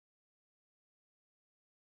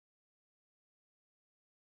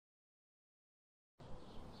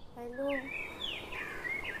Hello,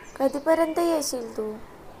 कधीपर्यंत येशील तू?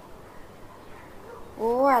 हो,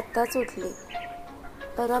 आत्ताच उठली.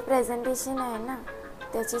 परवा प्रेझेंटेशन आहे ना,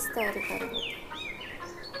 त्याचीच तयारी करत होते.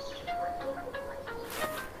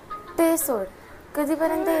 ते सोड,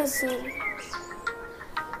 कधीपर्यंत येशील?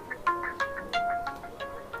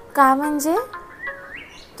 का म्हणजे?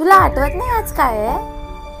 तुला आठवत नाही आज काय आहे?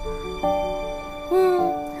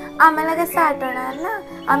 आम्हाला कसं आठवणार ना,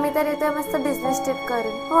 आम्ही तर इथे मस्त बिझनेस ट्रिप करू.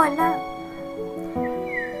 हो ना.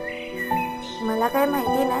 मला काय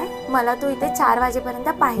माहिती नाही, मला तू इथे 4 वाजेपर्यंत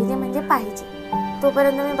पाहिजे म्हणजे पाहिजे.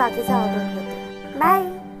 तोपर्यंत मी बाकीचं आवरून घेते. बाय.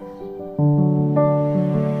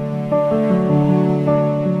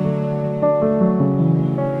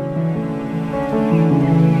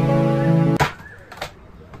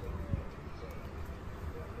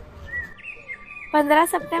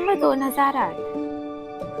 सप्टेंबर 2008.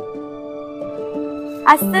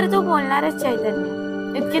 आज तर तू बोलणारच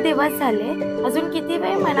चैतन्य. इतके दिवस झाले, अजून किती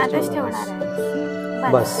वेळ मनातच ठेवणार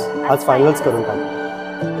आहे? बस आज फायनलच करून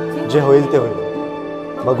टाक. जे होईल ते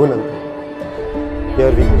होईल, बघू नंतर.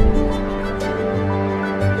 Here we go.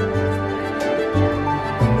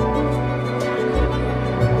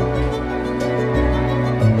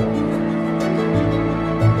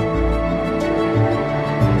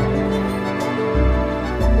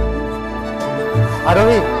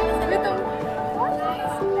 आरोही,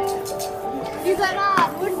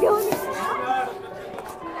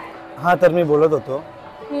 हा तर मी बोलत होतो,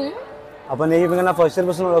 आपण एकमेकांना फर्स्ट इयर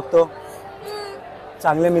पासून ओळखतो,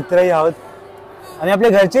 चांगले मित्रही आहोत आणि आपल्या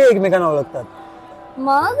घरचे एकमेकांना ओळखतात.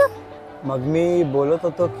 मग मी बोलत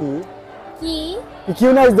होतो की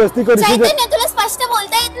क्यों ना इस दोस्ती को चैतन्य, तुला स्पष्ट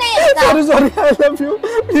बोलता येत नाही? Sorry, I love you,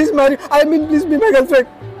 please मॅरी, I mean please be my girlfriend.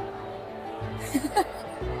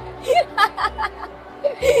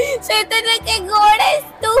 चैतन्य, ते गोड आहेस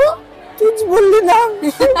तू. तूच बोलली ना.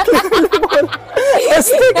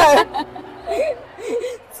 असते काय?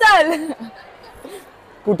 चल.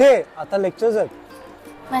 कुठे आता लेक्चर्स आहेत?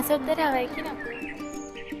 मासूम तर हवाय की नको?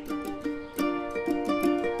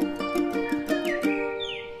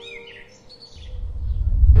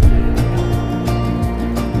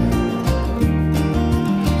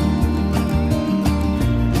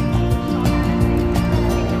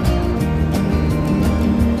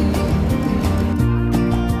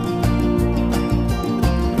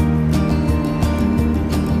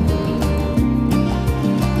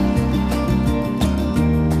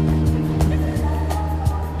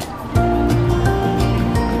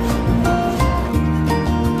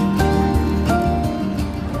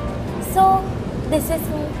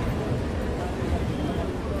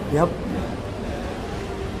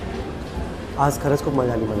 आज खरंच खूप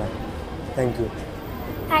मजा आली मला. थँक्यू.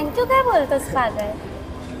 थँक्यू काय बोलतोस फादर?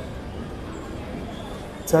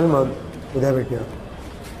 चल मग उद्या भेटूया.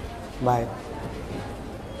 बाय.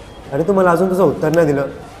 अरे तू मला अजून तुझं उत्तर नाही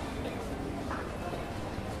दिलं.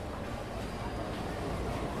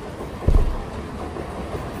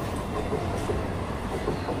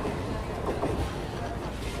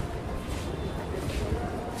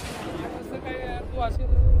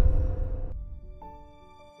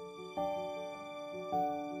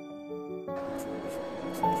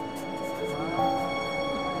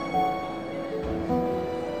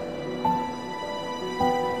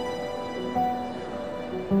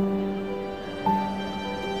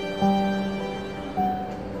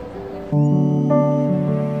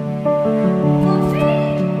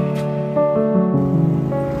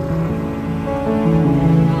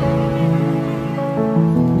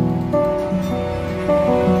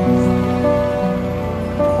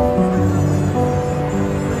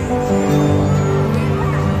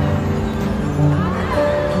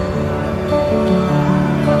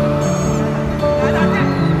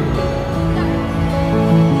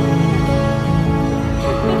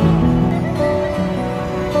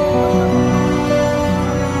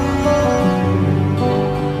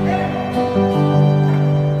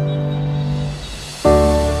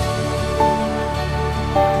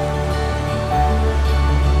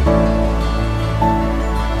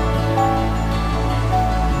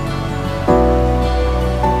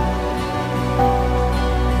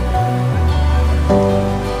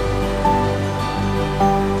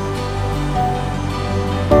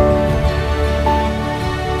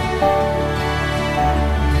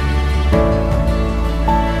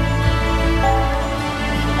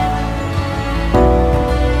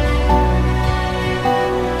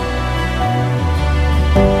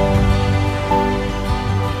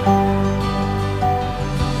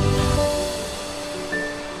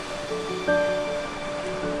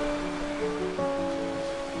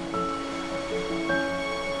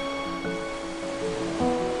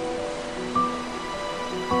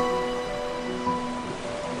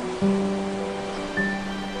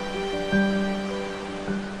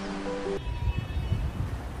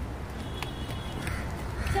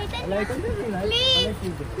 चैतन्य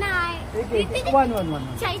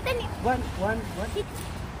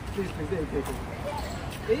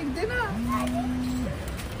एक दे ना.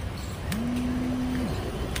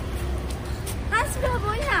 हाँ सुबह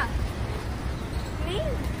बोल ना. नहीं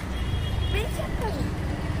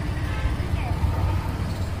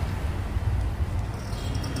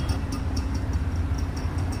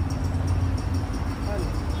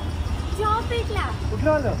जॉब भेटला.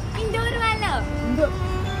 कुठलं आलं? इंदोर वाला.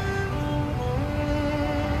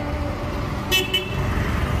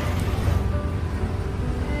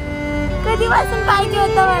 कधीपासून पाहिजे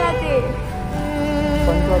होतं मला ते.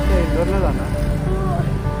 पण तू आता इंदोरला जाणार?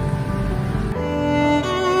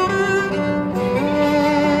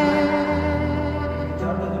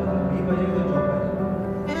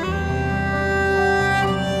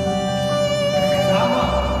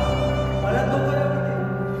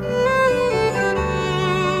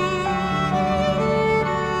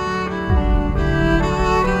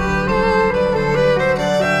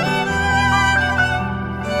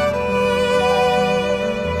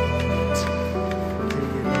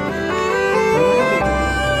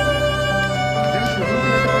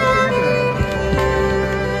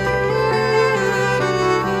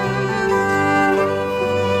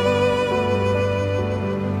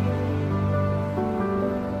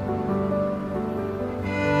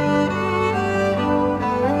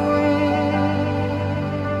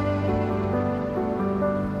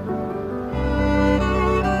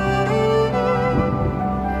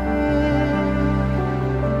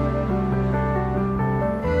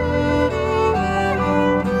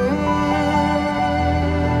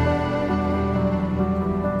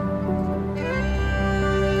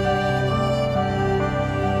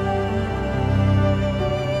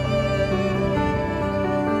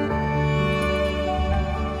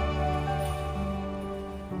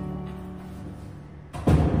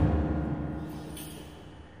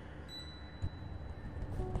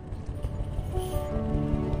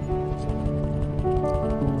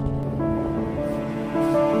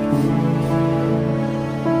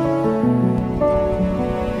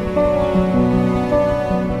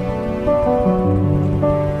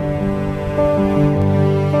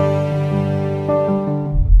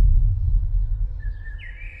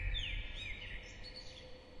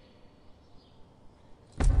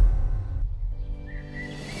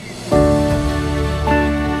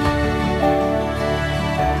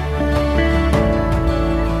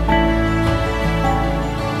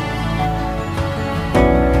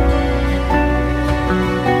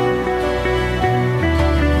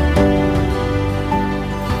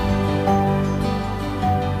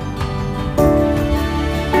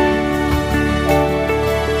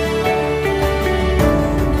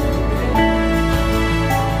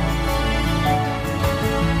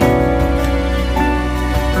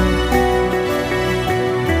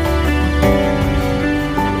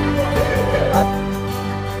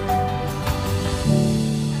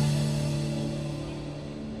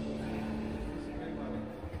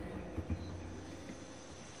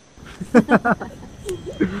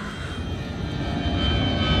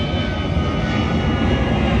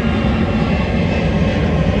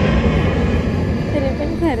 तरी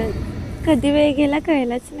पण खरंच कधी वेळ गेला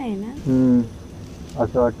कळलंच नाही ना.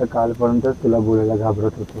 असं वाटतं कालपर्यंतच तुला बोलायला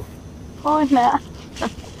घाबरत होतो. हो ना.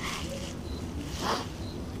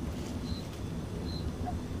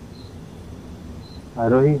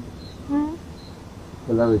 आरोही,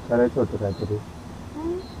 तुला विचारायचं होतं काहीतरी.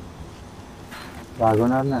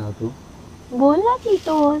 रागवणार नाही ना तू? बोल ना की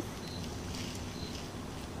तो.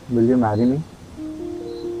 Will you marry me?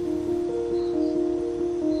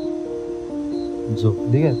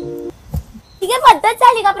 झोपली काय? ठीक आहे, पद्धत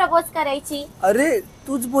झाली का प्रपोज करायची? अरे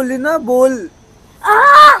तूच बोलली ना, बोल.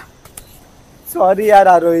 सॉरी यार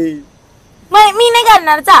आरोही. मी नाही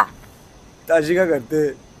करणार. जा. अशी का करते?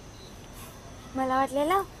 मला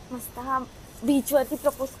वाटलेलं मस्त हा बीच वरती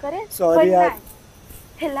प्रपोज करेल. सॉरी यार.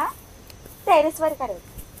 ह्याला टेरेस वर करेल.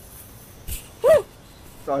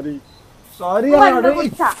 सॉरी सॉरी यार आरोही.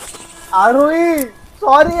 आरोही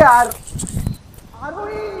सॉरी यार.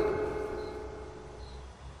 आरोही.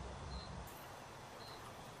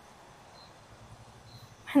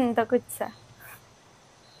 म्हणतो कुठचा.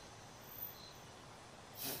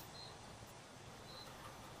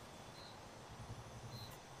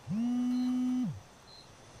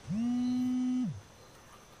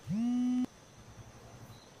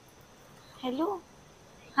 हॅलो.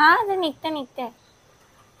 हा ते निघते.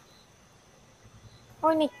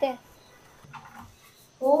 हो निघते.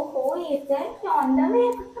 हो येते. On the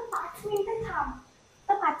way. फक्त 5 मिनिटं थांब.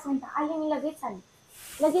 फक्त 5 मिनिटं. आली मी. लगेच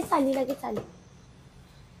आली.